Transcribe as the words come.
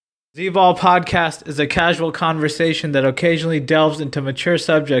Z-Ball Podcast is a casual conversation that occasionally delves into mature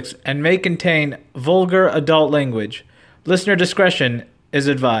subjects and may contain vulgar adult language. Listener discretion is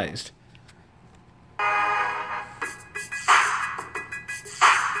advised.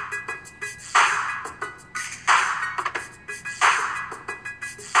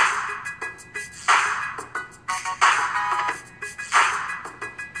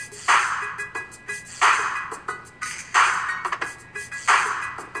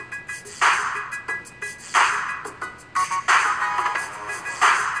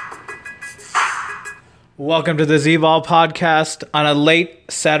 Welcome to the Z-Ball Podcast on a late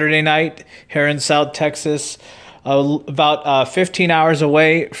Saturday night here in South Texas, about 15 hours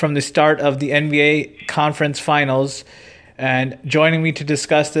away from the start of the NBA Conference Finals. And joining me to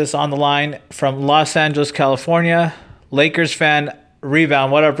discuss this on the line from Los Angeles, California, Lakers fan,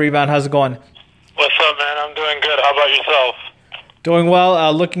 Rebound. What up, Rebound? How's it going? What's up, man? I'm doing good. How about yourself? Doing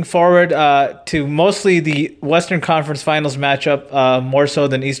well. Looking forward to mostly the Western Conference Finals matchup, more so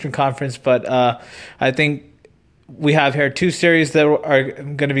than Eastern Conference. But I think we have here two series that are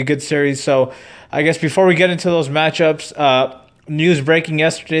going to be good series. So I guess before we get into those matchups, news breaking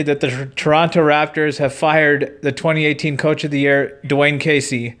yesterday that the Toronto Raptors have fired the 2018 Coach of the Year, Dwane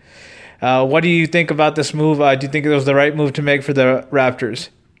Casey. What do you think about this move? Do you think it was the right move to make for the Raptors?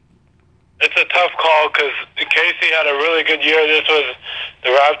 It's a tough call because Casey had a really good year. This was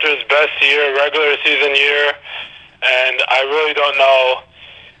the Raptors' best year, regular season year, and I really don't know.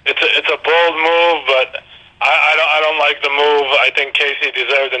 It's a bold move, but I don't like the move. I think Casey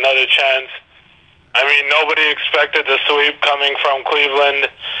deserved another chance. I mean, nobody expected the sweep coming from Cleveland.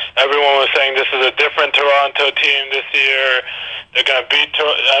 Everyone was saying this is a different Toronto team this year. They're gonna beat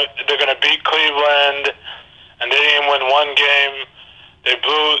Cleveland, and they didn't win one game. They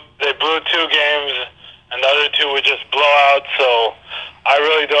blew two games, and the other two were just blowouts. So I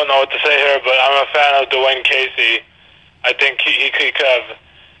really don't know what to say here, but I'm a fan of Dwane Casey. I think he could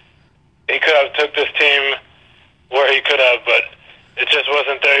have took this team where he could have, but it just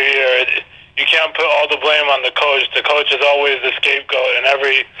wasn't their year. You can't put all the blame on the coach. The coach is always the scapegoat in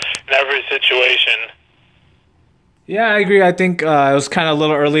every situation. Yeah, I agree. I think it was kind of a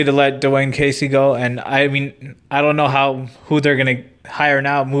little early to let Dwane Casey go, and I mean, I don't know who they're going to hire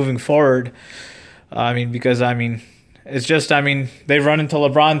now moving forward. Because it's just, they've run into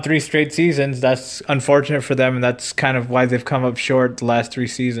LeBron 3 straight seasons. That's unfortunate for them, and that's kind of why they've come up short the last 3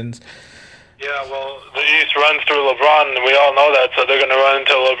 seasons. Yeah, well, the East runs through LeBron, and we all know that, so they're going to run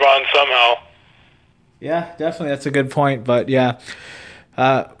into LeBron somehow. Yeah, definitely. That's a good point, but yeah.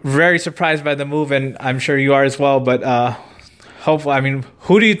 Very surprised by the move, and I'm sure you are as well. But hopefully,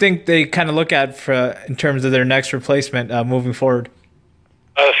 who do you think they kind of look at in terms of their next replacement moving forward?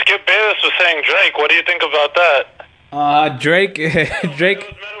 Skip Bayless was saying Drake. What do you think about that? Drake. It was Meta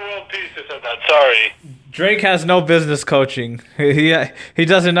World Peace who said that. Sorry. Drake has no business coaching. He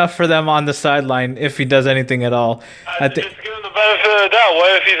does enough for them on the sideline if he does anything at all. Just give him the benefit of the doubt.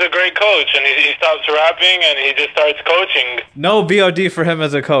 What if he's a great coach and he stops rapping and he just starts coaching? No BOD for him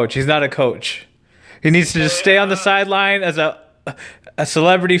as a coach. He's not a coach. He needs to just stay on the sideline as a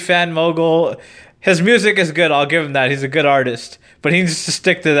celebrity fan mogul. His music is good. I'll give him that. He's a good artist, but he needs to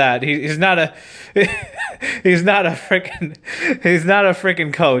stick to that. He's not a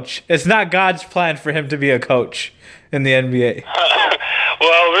freaking coach. It's not God's plan for him to be a coach in the NBA.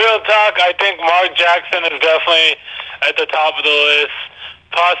 Well, real talk, I think Mark Jackson is definitely at the top of the list.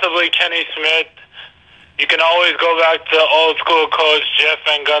 Possibly Kenny Smith. You can always go back to old school coach Jeff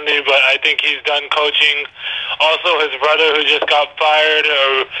Van Gundy, but I think he's done coaching. Also, his brother who just got fired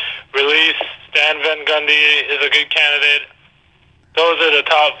or released, Stan Van Gundy, is a good candidate. Those are the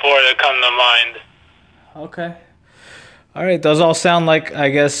top 4 that come to mind. Okay. All right. Those all sound like, I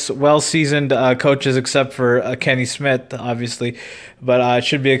guess, well-seasoned coaches except for Kenny Smith, obviously. But it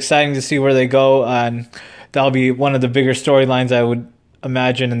should be exciting to see where they go. And that'll be one of the bigger storylines, I would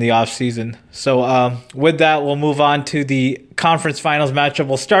imagine, in the offseason. So with that, we'll move on to the conference finals matchup.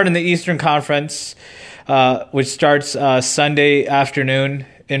 We'll start in the Eastern Conference, which starts Sunday afternoon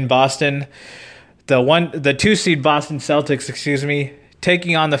in Boston. The 2-seed Boston Celtics,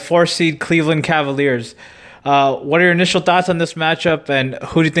 taking on the 4-seed Cleveland Cavaliers. What are your initial thoughts on this matchup, and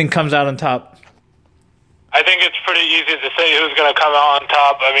who do you think comes out on top? I think it's pretty easy to say who's going to come out on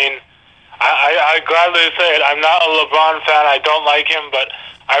top. I gladly say it. I'm not a LeBron fan. I don't like him, but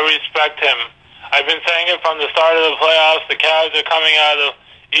I respect him. I've been saying it from the start of the playoffs. The Cavs are coming out of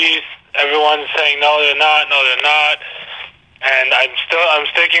the East. Everyone's saying, no, they're not. No, they're not. And I'm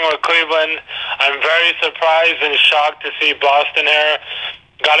sticking with Cleveland. I'm very surprised and shocked to see Boston here.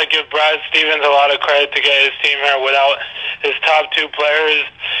 Got to give Brad Stevens a lot of credit to get his team here without his top 2 players.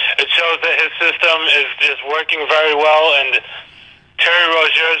 it shows that his system is just working very well, and Terry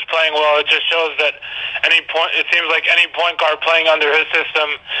Rozier is playing well. It just shows that it seems like any point guard playing under his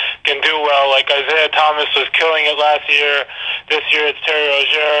system can do well. Like Isaiah Thomas was killing it last year. This year it's Terry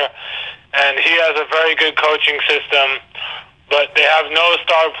Rozier, and he has a very good coaching system, but they have no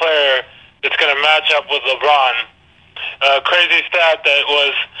star player that's going to match up with LeBron. A crazy stat that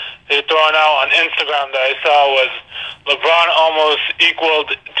was thrown out on Instagram that I saw was LeBron almost equaled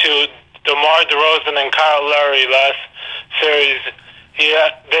to DeMar DeRozan and Kyle Lowry last series.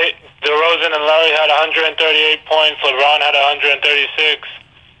 DeRozan and Lowry had 138 points. LeBron had 136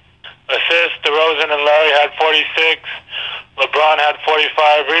 assists. DeRozan and Lowry had 46. LeBron had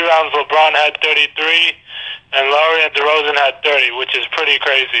 45 rebounds. LeBron had 33, and Lowry and DeRozan had 30, which is pretty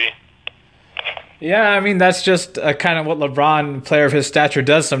crazy. Yeah, I mean, that's just kind of what LeBron, a player of his stature,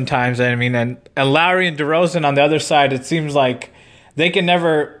 does sometimes. I mean, and Lowry and DeRozan on the other side, it seems like they can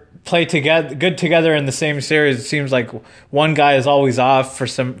never play together in the same series. It seems like one guy is always off for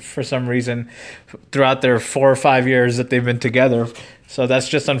some reason throughout their 4 or 5 years that they've been together. So that's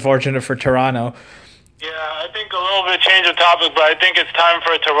just unfortunate for Toronto. Yeah, I think a little bit change of topic, but I think it's time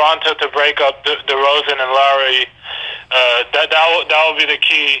for Toronto to break up DeRozan and Lowry. That will be the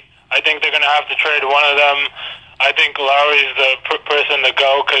key. I think they're going to have to trade one of them. I think Lowry's the person to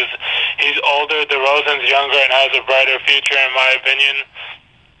go because he's older. DeRozan's younger and has a brighter future, in my opinion.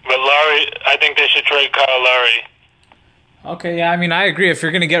 But Lowry, I think they should trade Kyle Lowry. Okay, yeah, I mean, I agree. If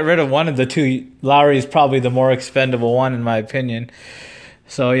you're going to get rid of one of the two, Lowry is probably the more expendable one, in my opinion.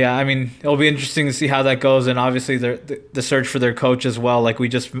 So, yeah, I mean, it'll be interesting to see how that goes, and obviously the search for their coach as well, like we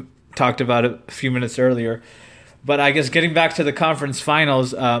just talked about a few minutes earlier. But I guess getting back to the conference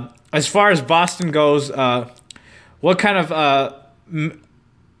finals, as far as Boston goes, what kind of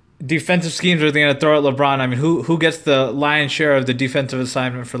defensive schemes are they going to throw at LeBron? I mean, who gets the lion's share of the defensive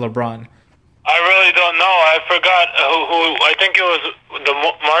assignment for LeBron? I really don't know. I forgot who. I think it was who's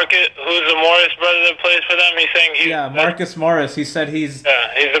the Morris brother that plays for them. He's saying Marcus Morris. He said he's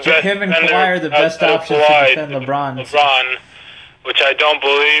the best. Him and Kawhi are the best options to defend LeBron. Which I don't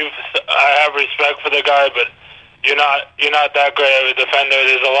believe. I have respect for the guy, but you're not that great of a defender.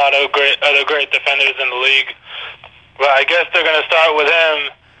 There's a lot of other great defenders in the league. But I guess they're going to start with him,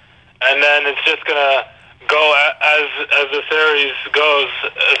 and then it's just going to go as the series goes,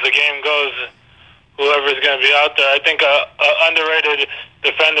 as the game goes, whoever's going to be out there. I think a underrated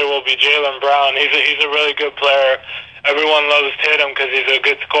defender will be Jaylen Brown. He's a really good player. Everyone loves Tatum because he's a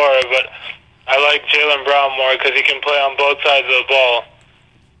good scorer, but I like Jaylen Brown more because he can play on both sides of the ball.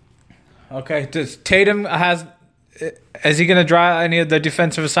 Okay, does Tatum is he going to draw any of the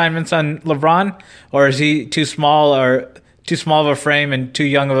defensive assignments on LeBron, or is he too small of a frame and too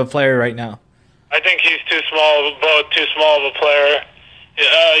young of a player right now? I think he's too small of a player.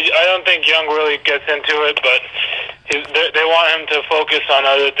 I don't think Young really gets into it, but they want him to focus on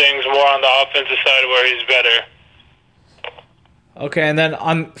other things, more on the offensive side where he's better. Okay, and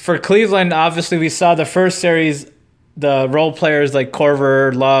then for Cleveland, obviously we saw the first series, the role players like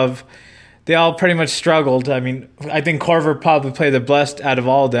Korver, Love, they all pretty much struggled. I mean, I think Korver probably played the best out of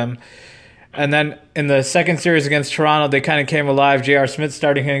all of them. And then in the second series against Toronto, they kind of came alive. J.R. Smith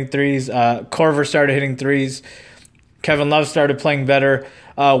started hitting threes. Korver started hitting threes. Kevin Love started playing better.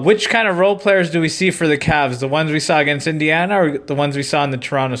 Which kind of role players do we see for the Cavs? The ones we saw against Indiana or the ones we saw in the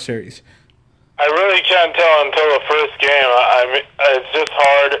Toronto series? I really can't tell until the first game. I mean, it's just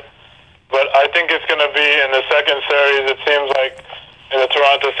hard. But I think it's going to be in the second series. It seems like in the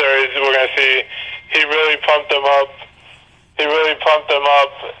Toronto series we're going to see he really pumped them up.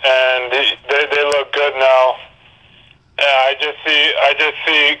 And they look good now. I just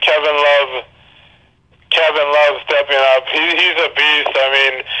see Kevin Love stepping up. He's a beast. I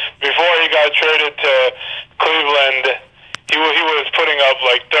mean, before he got traded to Cleveland, he was putting up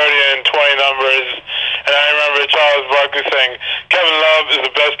like 30 and 20 numbers. And I remember Charles Barkley saying, Kevin Love is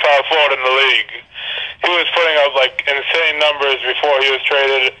the best power forward in the league. He was putting up like insane numbers before he was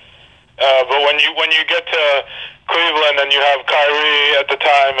traded. But when you get to Cleveland and you have Kyrie at the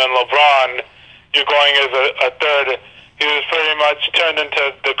time and LeBron, you're going as a third. He was pretty much turned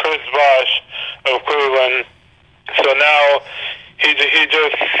into the Chris Bosh of Cleveland. So now he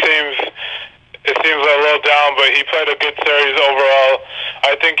just seems a little down, but he played a good series overall.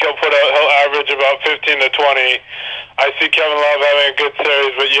 I think he'll average about 15 to 20. I see Kevin Love having a good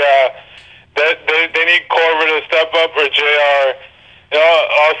series, but yeah, they need Korver to step up or JR.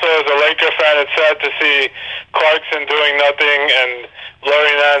 Also, as a Laker fan, it's sad to see Clarkson doing nothing and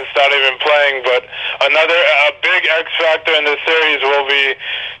Larry Nance not even playing. But a big X factor in this series will be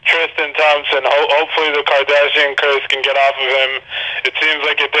Tristan Thompson. Hopefully, the Kardashian curse can get off of him. It seems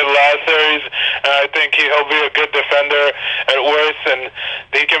like it did last series, and I think he'll be a good defender at worst, and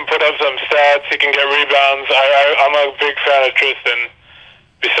he can put up some stats. He can get rebounds. I'm a big fan of Tristan,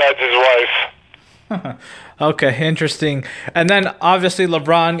 besides his wife. Okay, interesting. And then, obviously,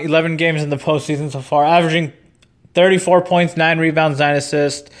 LeBron, 11 games in the postseason so far, averaging 34 points, 9 rebounds, 9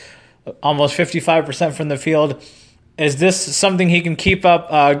 assists, almost 55% from the field. Is this something he can keep up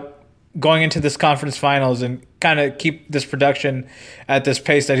going into this conference finals and kind of keep this production at this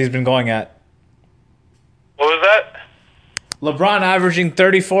pace that he's been going at? What was that? LeBron averaging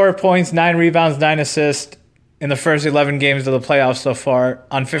 34 points, 9 rebounds, 9 assists in the first 11 games of the playoffs so far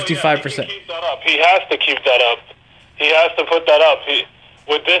on 55%. He can keep that up. He has to keep that up. He has to put that up.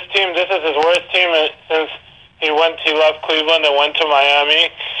 With this team, this is his worst team since he left Cleveland and went to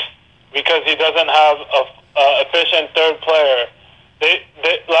Miami because he doesn't have a efficient third player.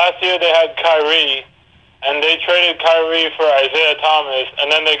 Last year they had Kyrie, and they traded Kyrie for Isaiah Thomas,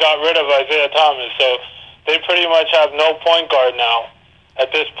 and then they got rid of Isaiah Thomas. So they pretty much have no point guard now at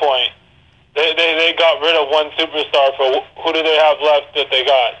this point. They got rid of one superstar. For who do they have left that they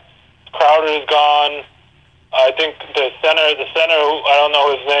got? Crowder is gone. I think the center, who I don't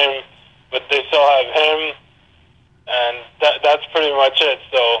know his name, but they still have him, and that's pretty much it.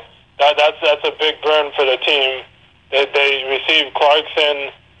 So that's a big burn for the team. They received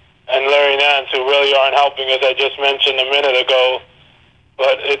Clarkson and Larry Nance, who really aren't helping, as I just mentioned a minute ago.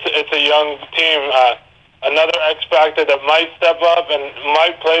 But it's a young team. Another X factor that might step up and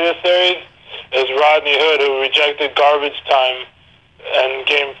might play this series is Rodney Hood, who rejected garbage time in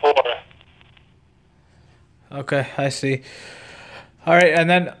Game 4. Okay, I see. All right, and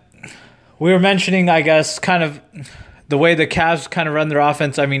then we were mentioning, I guess, kind of the way the Cavs kind of run their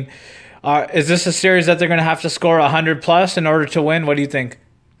offense. I mean, is this a series that they're going to have to score 100+ in order to win? What do you think?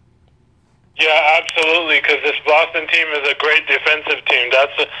 Yeah, absolutely, because this Boston team is a great defensive team.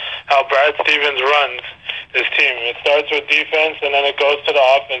 That's how Brad Stevens runs his team. It starts with defense, and then it goes to the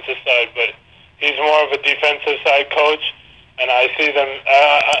offensive side. But he's more of a defensive side coach, and I see them.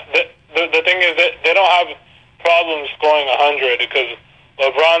 The thing is that they don't have problems scoring 100 because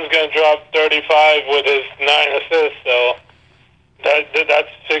LeBron's going to drop 35 with his 9 assists. So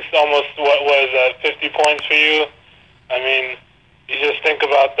that's almost what was 50 points for you. I mean, you just think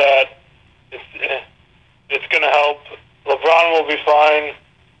about that. It's going to help. LeBron will be fine.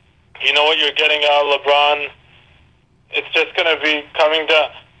 You know what you're getting out of LeBron. It's just going to be coming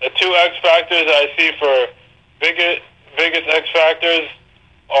down. The two X factors I see for biggest X factors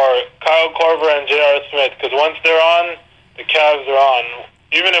are Kyle Korver and J.R. Smith, because once they're on, the Cavs are on.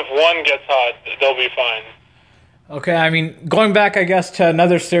 Even if one gets hot, they'll be fine. Okay, I mean, going back, I guess, to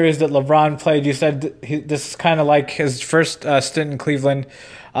another series that LeBron played, you said this is kind of like his first stint in Cleveland.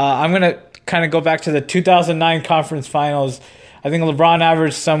 I'm going to kind of go back to the 2009 conference finals. I think LeBron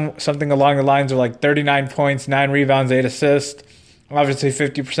averaged something along the lines of like 39 points, 9 rebounds, 8 assists, obviously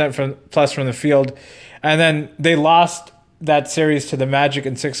 50% plus from the field. And then they lost that series to the Magic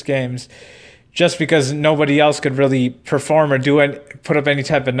in 6 games just because nobody else could really perform or put up any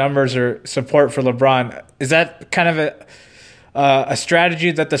type of numbers or support for LeBron. Is that kind of a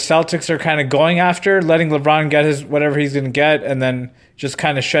strategy that the Celtics are kind of going after, letting LeBron get his whatever he's going to get and then just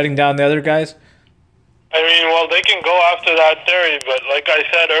kind of shutting down the other guys? I mean, well, they can go after that theory, but like I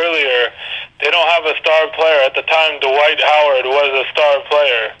said earlier, they don't have a star player. At the time, Dwight Howard was a star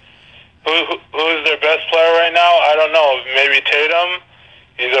player. Who's their best player right now? I don't know. Maybe Tatum.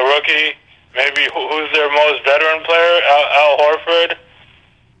 He's a rookie. Maybe who's their most veteran player? Al Horford.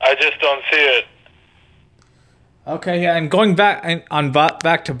 I just don't see it. Okay, yeah, and going back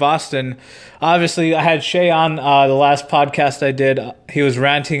back to Boston, obviously I had Shea on the last podcast I did. He was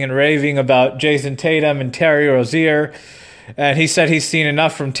ranting and raving about Jason Tatum and Terry Rozier, and he said he's seen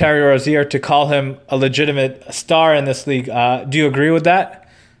enough from Terry Rozier to call him a legitimate star in this league. Do you agree with that?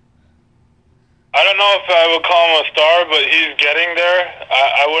 I don't know if I would call him a star, but he's getting there.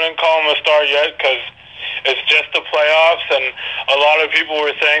 I wouldn't call him a star yet because it's just the playoffs, and a lot of people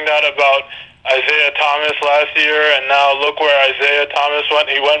were saying that about Isaiah Thomas last year, and now look where Isaiah Thomas went.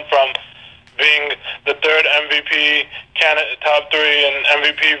 He went from being the third MVP candidate, top 3 in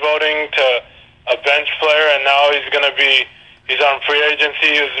MVP voting, to a bench player, and now he's on free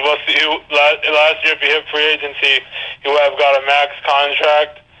agency. Last year, if he hit free agency, he would have got a max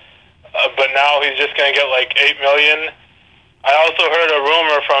contract. But now he's just going to get like $8 million. I also heard a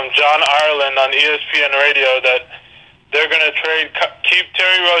rumor from John Ireland on ESPN Radio that they're going to keep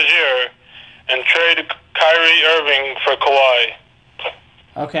Terry Rozier and trade Kyrie Irving for Kawhi.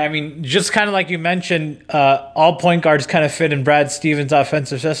 Okay, I mean, just kind of like you mentioned, all point guards kind of fit in Brad Stevens'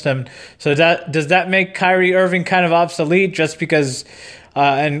 offensive system. So does that make Kyrie Irving kind of obsolete just because,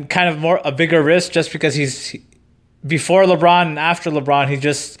 and kind of a bigger risk just because he's before LeBron and after LeBron, he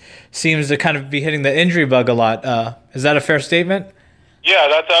just seems to kind of be hitting the injury bug a lot. Is that a fair statement? Yeah,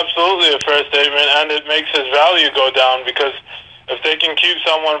 that's absolutely a fair statement, and it makes his value go down because if they can keep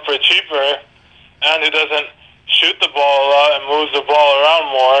someone for cheaper and who doesn't shoot the ball a lot and moves the ball around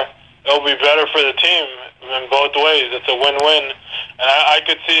more, it'll be better for the team in both ways. It's a win-win. And I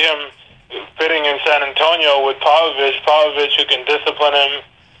could see him fitting in San Antonio with Popovich who can discipline him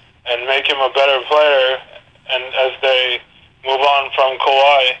and make him a better player and as they move on from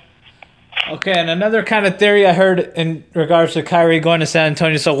Kawhi. Okay, and another kind of theory I heard in regards to Kyrie going to San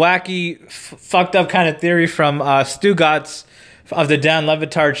Antonio, so wacky, fucked up kind of theory from Stugatz of the Dan Le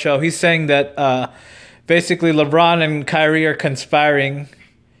Batard show. He's saying that basically LeBron and Kyrie are conspiring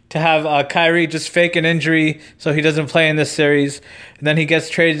to have Kyrie just fake an injury so he doesn't play in this series, and then he gets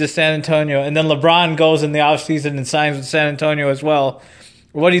traded to San Antonio, and then LeBron goes in the offseason and signs with San Antonio as well.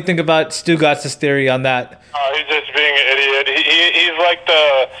 What do you think about Stugatz's theory on that? He's just being an idiot. He's like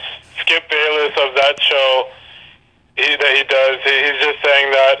the Skip Bayless of that show that he does. He's just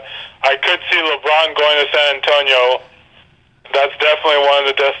saying that I could see LeBron going to San Antonio. That's definitely one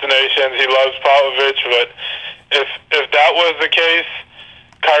of the destinations. He loves Popovich, but if that was the case,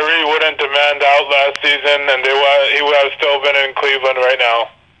 Kyrie wouldn't demand out last season, and he would have still been in Cleveland right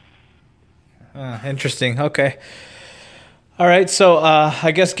now. Interesting. Okay. All right. So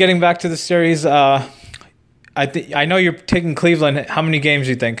I guess getting back to the series, I know you're taking Cleveland. How many games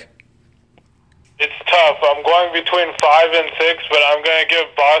do you think? It's tough. I'm going between 5 and 6, but I'm going to give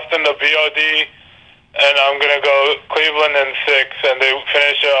Boston the BOD, and I'm going to go Cleveland in 6, and they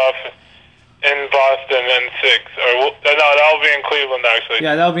finish it off in Boston in 6. Or no, that'll be in Cleveland actually.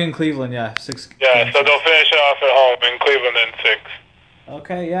 Yeah, that'll be in Cleveland. Yeah, 6. Yeah, so they'll finish it off at home in Cleveland in 6.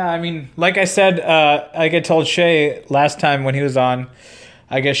 Okay, yeah. I mean, like I said, like I told Shea last time when he was on,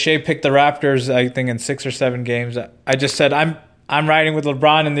 I guess Shea picked the Raptors, I think, in 6 or 7 games. I just said I'm riding with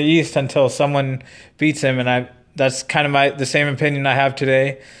LeBron in the East until someone beats him, and that's kind of the same opinion I have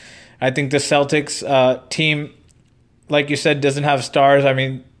today. I think the Celtics team, like you said, doesn't have stars. I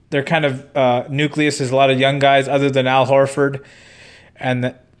mean, their kind of nucleus is a lot of young guys other than Al Horford,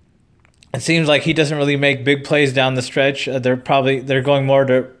 and it seems like he doesn't really make big plays down the stretch. They're going more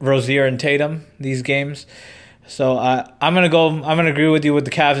to Rozier and Tatum these games. So I'm gonna agree with you with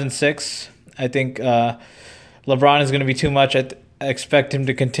the Cavs in 6. I think LeBron is gonna be too much. I expect him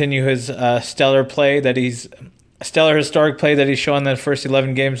to continue his stellar historic play that he's shown in the first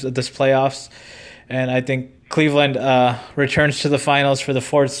 11 games of this playoffs. And I think Cleveland returns to the finals for the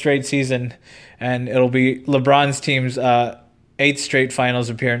 4th straight season, and it'll be LeBron's team's 8th straight finals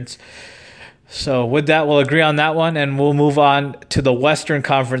appearance. So with that, we'll agree on that one, and we'll move on to the Western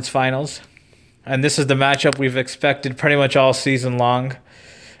Conference Finals. And this is the matchup we've expected pretty much all season long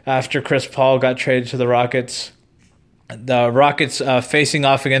after Chris Paul got traded to the Rockets. The Rockets facing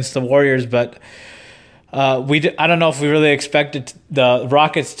off against the Warriors, but I don't know if we really expected the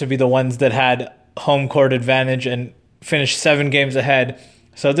Rockets to be the ones that had home court advantage and finished 7 games ahead.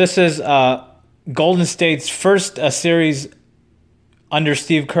 So this is Golden State's first series under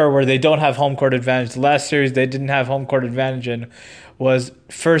Steve Kerr where they don't have home court advantage. The last series they didn't have home court advantage in was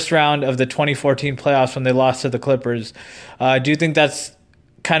first round of the 2014 playoffs when they lost to the Clippers. Do you think that's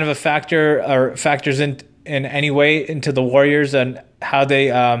kind of a factor or factors in any way into the Warriors and how they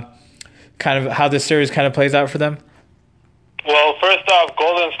how this series kind of plays out for them? Well, first off,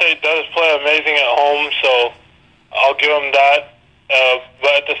 Golden State does play amazing at home, so I'll give them that.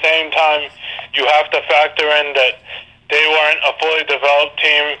 But at the same time, you have to factor in that they weren't a fully developed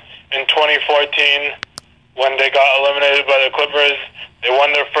team in 2014 when they got eliminated by the Clippers. They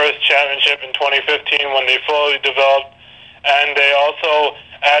won their first championship in 2015 when they fully developed. And they also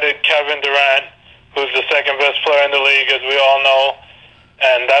added Kevin Durant, who's the second best player in the league, as we all know.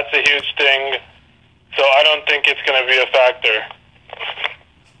 And that's a huge thing. So I don't think it's going to be a factor.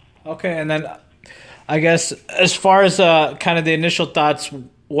 Okay, and then I guess as far as kind of the initial thoughts,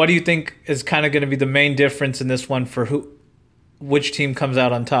 what do you think is kind of going to be the main difference in this one for which team comes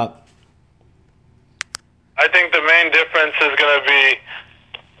out on top? I think the main difference is going to be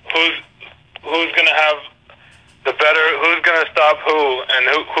who's going to have who's going to stop who, and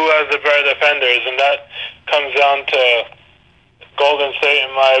who has the better defenders, and that comes down to Golden State,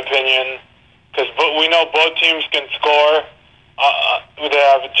 in my opinion, because we know both teams can score. They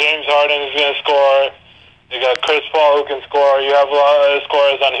have James Harden who's going to score, You got Chris Paul who can score. You have a lot of other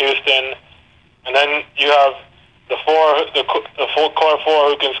scorers on Houston, and then you have the full core four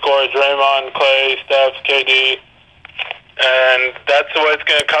who can score: Draymond, Clay, Steph, KD, and that's what it's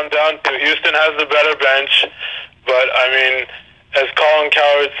going to come down to. Houston has the better bench, but I mean, as Colin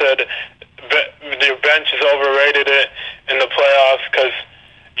Cowherd said, your bench is overrated in the playoffs because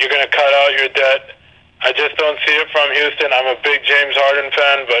you're going to cut out your debt. I just don't see it from Houston. I'm a big James Harden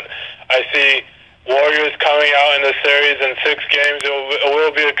fan, but I see Warriors coming out in the series in 6 games. It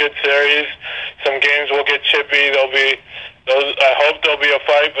will be a good series. Some games will get chippy. I hope there'll be a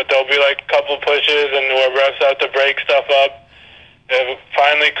fight, but there'll be like a couple pushes and where refs have to break stuff up. And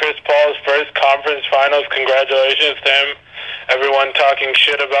finally, Chris Paul's first conference finals. Congratulations to him. Everyone talking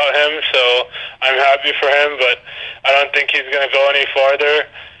shit about him, so I'm happy for him, but I don't think he's going to go any farther.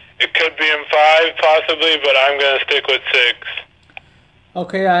 It could be in 5, possibly, but I'm going to stick with 6.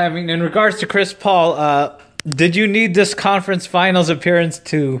 Okay, I mean, in regards to Chris Paul, did you need this conference finals appearance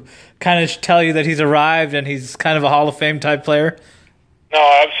to kind of tell you that he's arrived and he's kind of a Hall of Fame type player?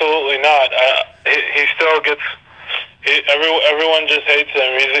 No, absolutely not. He still gets... everyone just hates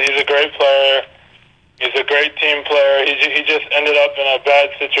him. He's a great player. He's a great team player. He just ended up in a bad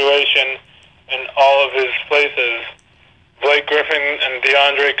situation in all of his places. Blake Griffin and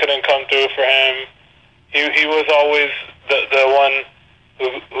DeAndre couldn't come through for him. He was always the one who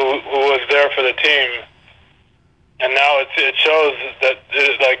was there for the team. And now it shows that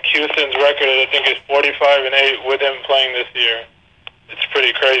like Houston's record, I think, is 45-8 with him playing this year. It's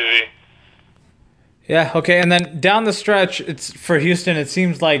pretty crazy. Yeah, okay, and then down the stretch, it's for Houston, it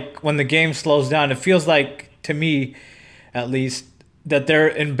seems like when the game slows down, it feels like, to me at least, that they're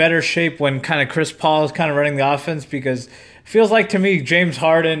in better shape when kind of Chris Paul is kind of running the offense, because it feels like to me James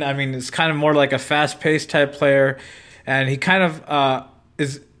Harden, I mean, is kind of more like a fast-paced type player, and he kind of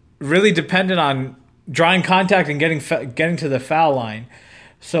is really dependent on drawing contact and getting to the foul line.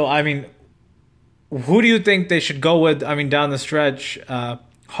 So, I mean, who do you think they should go with, I mean, down the stretch,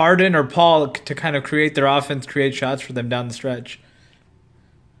 Harden or Paul, to kind of create their offense, create shots for them down the stretch?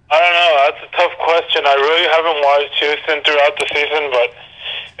 I don't know. That's a tough question. I really haven't watched Houston throughout the season, but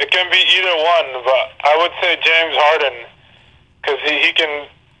it can be either one. But I would say James Harden, because he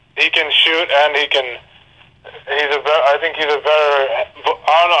can shoot and I think he's a better. I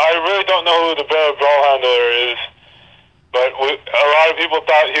don't know. I really don't know who the better ball handler is. But a lot of people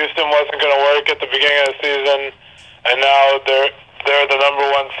thought Houston wasn't going to work at the beginning of the season, and now they're the number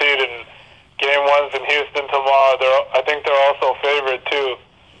 1 seed in Game 1's in Houston tomorrow. I think they're also favored too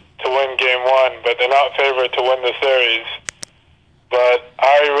to win Game 1, but they're not favored to win the series. But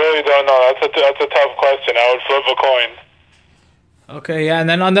I really don't know. That's a tough question. I would flip a coin. Okay, yeah, and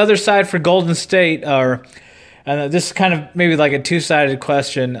then on the other side for Golden State, and this is kind of maybe like a two-sided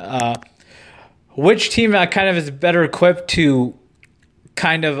question. Which team kind of is better equipped to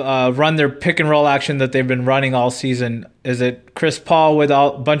kind of run their pick-and-roll action that they've been running all season? Is it Chris Paul with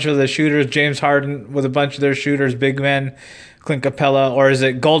a bunch of the shooters, James Harden with a bunch of their shooters, big men, Clint Capella, or is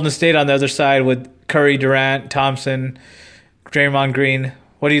it Golden State on the other side with Curry, Durant, Thompson, Draymond Green?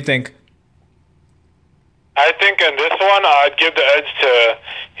 What do you think? I think in this one, I'd give the edge to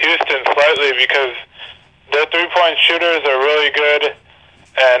Houston slightly because their three-point shooters are really good,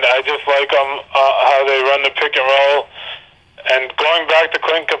 and I just like them, how they run the pick and roll. And going back to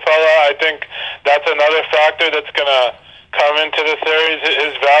Clint Capella, I think that's another factor that's going to come into the series.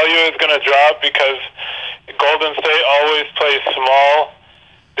 His value is going to drop because Golden State always plays small.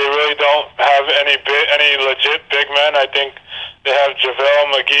 They really don't have any legit big men. I think they have JaVale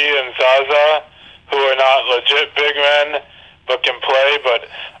McGee and Zaza, who are not legit big men but can play. But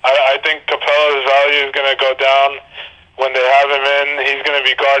I think Capella's value is going to go down when they have him in. He's going to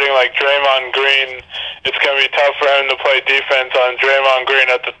be guarding like Draymond Green. It's going to be tough for him to play defense on Draymond Green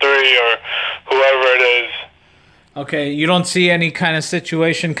at the 3 or whoever it is. Okay, you don't see any kind of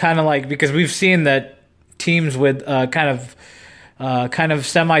situation kind of like, because we've seen that teams with kind of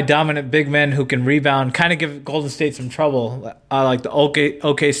semi-dominant big men who can rebound kind of give Golden State some trouble, like the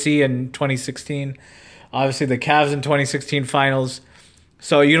OKC in 2016, obviously the Cavs in 2016 finals.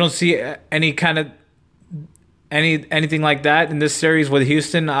 So you don't see any kind of anything like that in this series with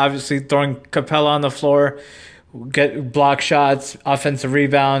Houston, obviously throwing Capella on the floor, get block shots, offensive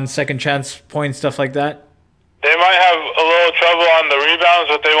rebounds, second chance points, stuff like that? They might have a little trouble on the rebounds,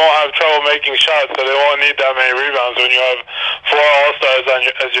 but they won't have trouble making shots, so they won't need that many rebounds when you have 4 All-Stars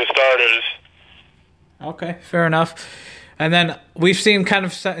as your starters. Okay, fair enough. And then we've seen kind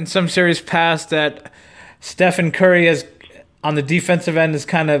of in some series past that Stephen Curry has, on the defensive end, has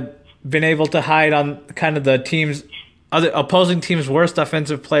kind of been able to hide on kind of the opposing team's worst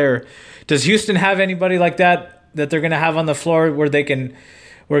offensive player. does Houston have anybody like that they're going to have on the floor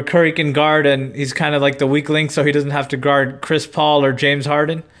where Curry can guard and he's kind of like the weak link, so he doesn't have to guard Chris Paul or James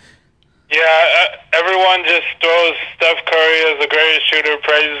Harden? Yeah, everyone just throws Steph Curry as the greatest shooter,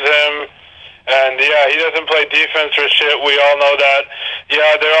 praises him. And yeah, he doesn't play defense for shit. We all know that.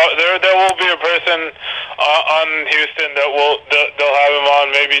 Yeah, there will be a person on Houston they'll have him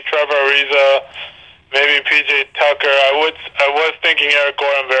on. Maybe Trevor Ariza, maybe PJ Tucker. I was thinking Eric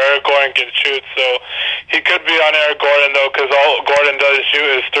Gordon, but Eric Gordon can shoot, so he could be on Eric Gordon though, because all Gordon does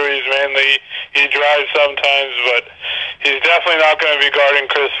shoot is threes mainly. He drives sometimes, but he's definitely not going to be guarding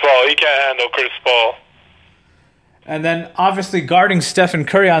Chris Paul. He can't handle Chris Paul. And then, obviously, guarding Stephen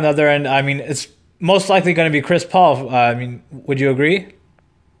Curry on the other end, I mean, it's most likely going to be Chris Paul. Would you agree?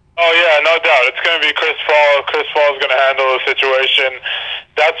 Oh, yeah, no doubt. It's going to be Chris Paul. Chris Paul's going to handle the situation.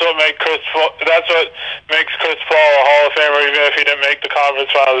 That's what makes Chris Paul a Hall of Famer, even if he didn't make the conference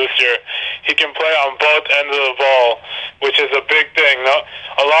final this year. He can play on both ends of the ball, which is a big thing. No,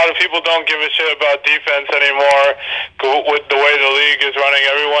 a lot of people don't give a shit about defense anymore with the way the league is running.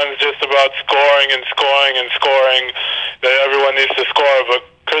 Everyone's just about scoring and scoring and scoring. That everyone needs to score, but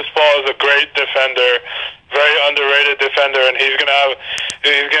Chris Paul is a great defender, very underrated defender, and he's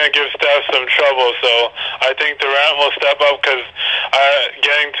gonna give Steph some trouble. So I think Durant will step up because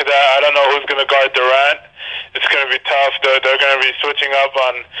getting to that, I don't know who's gonna guard Durant. It's gonna be tough. They're gonna be switching up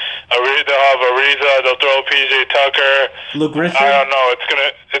on they'll have Ariza. They'll throw PJ Tucker. Luke Richard? I don't know.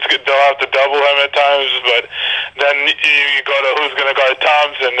 They'll have to double him at times, but then you go to who's gonna guard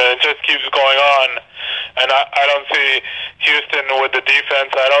Thompson, and it just keeps going on. And I don't see Houston with the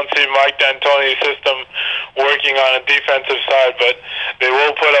defense. I don't see Mike D'Antoni's system working on a defensive side, but they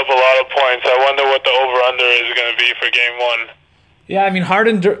will put up a lot of points. I wonder what the over-under is going to be for Game 1. Yeah, I mean,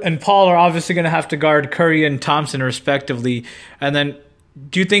 Harden and Paul are obviously going to have to guard Curry and Thompson respectively. And then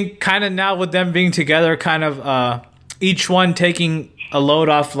do you think kind of now with them being together, kind of each one taking a load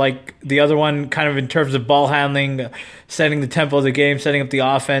off like the other one kind of in terms of ball handling, setting the tempo of the game, setting up the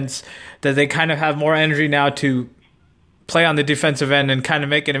offense, that they kind of have more energy now to play on the defensive end and kind of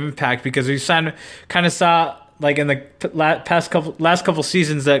make an impact? Because we kind of saw like in the last couple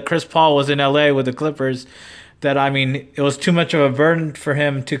seasons that Chris Paul was in LA with the Clippers, that, I mean, it was too much of a burden for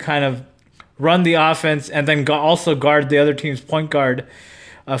him to kind of run the offense and then also guard the other team's point guard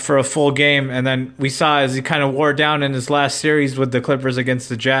for a full game. And then we saw as he kind of wore down in his last series with the Clippers against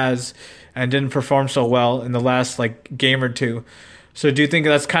the Jazz and didn't perform so well in the last like game or two. So do you think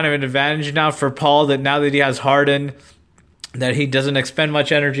that's kind of an advantage now for Paul, that now that he has Harden, that he doesn't expend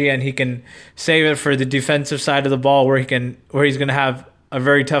much energy and he can save it for the defensive side of the ball where he's going to have a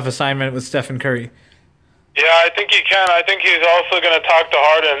very tough assignment with Stephen Curry? Yeah, I think he can. I think he's also going to talk to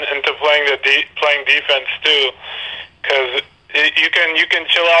Harden into playing defense too, because you can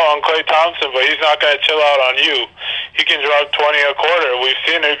chill out on Klay Thompson, but he's not going to chill out on you. He can drop 20 a quarter. We've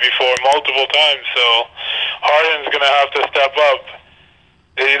seen it before multiple times. So Harden's going to have to step up.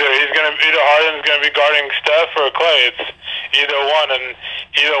 Either Harden's going to be guarding Steph or Klay. It's either one, and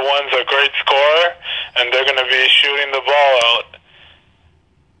either one's a great scorer, and they're going to be shooting the ball out.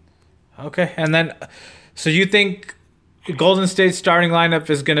 Okay, and then, so you think Golden State's starting lineup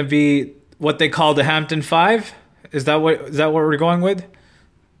is going to be what they call the Hampton Five? Is that what we're going with?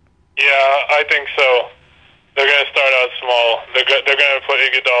 Yeah, I think so. They're going to start out small. They're going to put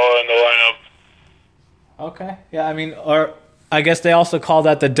Iguodala in the lineup. Okay, yeah, I mean, or I guess they also call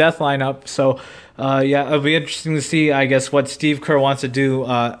that the death lineup. So, yeah, it'll be interesting to see, I guess, what Steve Kerr wants to do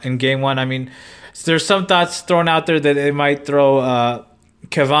in Game 1. I mean, there's some thoughts thrown out there that they might throw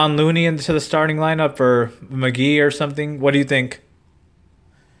Kevon Looney into the starting lineup or McGee or something. What do you think?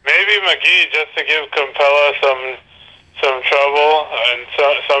 Maybe McGee, just to give Capella some trouble and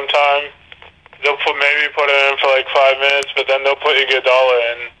some time. They'll maybe put him in for like 5 minutes, but then they'll put Iguodala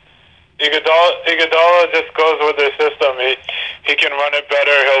in. Iguodala just goes with their system. He can run it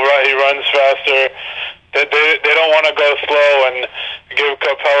better. He runs faster. They don't want to go slow and give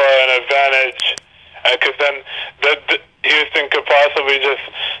Capella an advantage, because then Houston could possibly just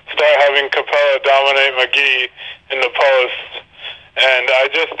start having Capella dominate McGee in the post. And I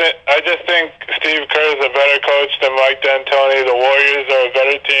just think Steve Kerr is a better coach than Mike D'Antoni. The Warriors are a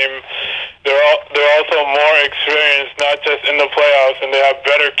better team. They're also more experienced, not just in the playoffs, and they have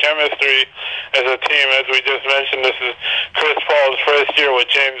better chemistry as a team. As we just mentioned, this is Chris Paul's first year with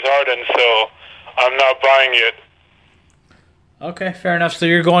James Harden, so I'm not buying it. Okay, fair enough. So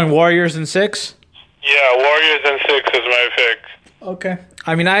you're going Warriors in 6? Yeah, Warriors in 6 is my pick. Okay.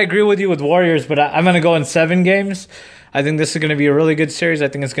 I mean, I agree with you with Warriors, but I'm going to go in 7 games. I think this is going to be a really good series. I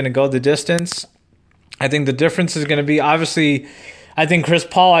think it's going to go the distance. I think the difference is going to be, obviously, I think Chris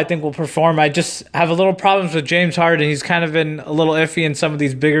Paul, will perform. I just have a little problems with James Harden. He's kind of been a little iffy in some of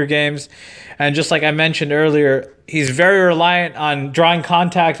these bigger games. And just like I mentioned earlier, he's very reliant on drawing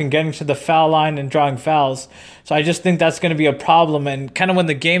contact and getting to the foul line and drawing fouls. So I just think that's going to be a problem. And kind of when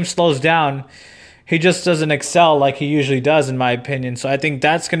the game slows down, he just doesn't excel like he usually does, in my opinion. So I think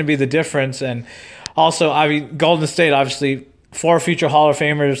that's going to be the difference. And also, Golden State, obviously, 4 future Hall of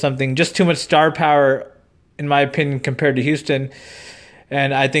Famers or something. Just too much star power, in my opinion, compared to Houston.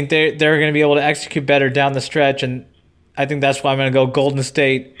 And I think they're going to be able to execute better down the stretch. And I think that's why I'm going to go Golden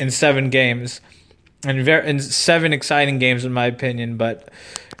State in 7 games. And in 7 exciting games, in my opinion.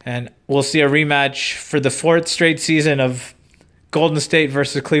 And we'll see a rematch for the 4th straight season of Golden State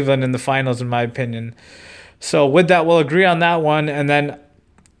versus Cleveland in the finals, in my opinion. So with that, we'll agree on that one. And then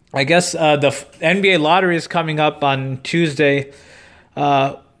I guess the NBA lottery is coming up on Tuesday.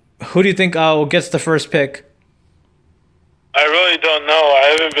 Who do you think gets the first pick? I really don't know.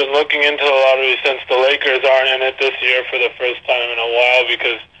 I haven't been looking into the lottery since the Lakers aren't in it this year for the first time in a while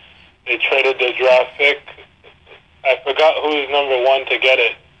because they traded their draft pick. I forgot who's number 1 to get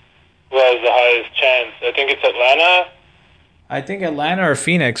it. Who has the highest chance? I think it's Atlanta. I think Atlanta or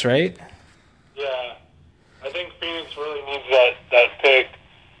Phoenix, right? Yeah. I think Phoenix really needs that pick.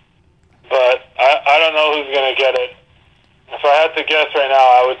 But I don't know who's going to get it. If I had to guess right now,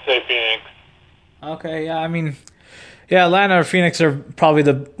 I would say Phoenix. Okay, yeah, Atlanta or Phoenix are probably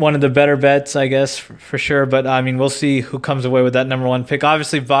one of the better bets, I guess, for sure. But, we'll see who comes away with that number 1 pick.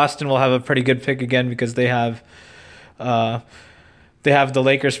 Obviously, Boston will have a pretty good pick again because they have the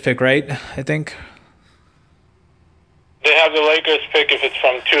Lakers pick, right? I think. They have the Lakers pick if it's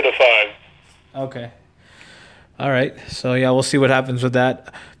from 2 to 5. Okay. All right. So, yeah, we'll see what happens with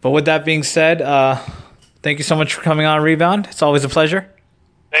that. But with that being said, thank you so much for coming on Rebound. It's always a pleasure.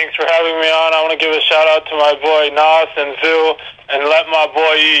 Thanks for having me on. I want to give a shout-out to my boy Nas and Zoo and let my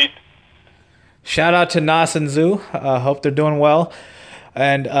boy eat. Shout out to Nas and Zoo. Hope they're doing well.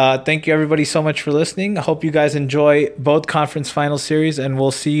 And thank you, everybody, so much for listening. I hope you guys enjoy both conference final series, and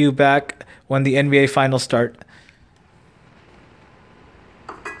we'll see you back when the NBA finals start.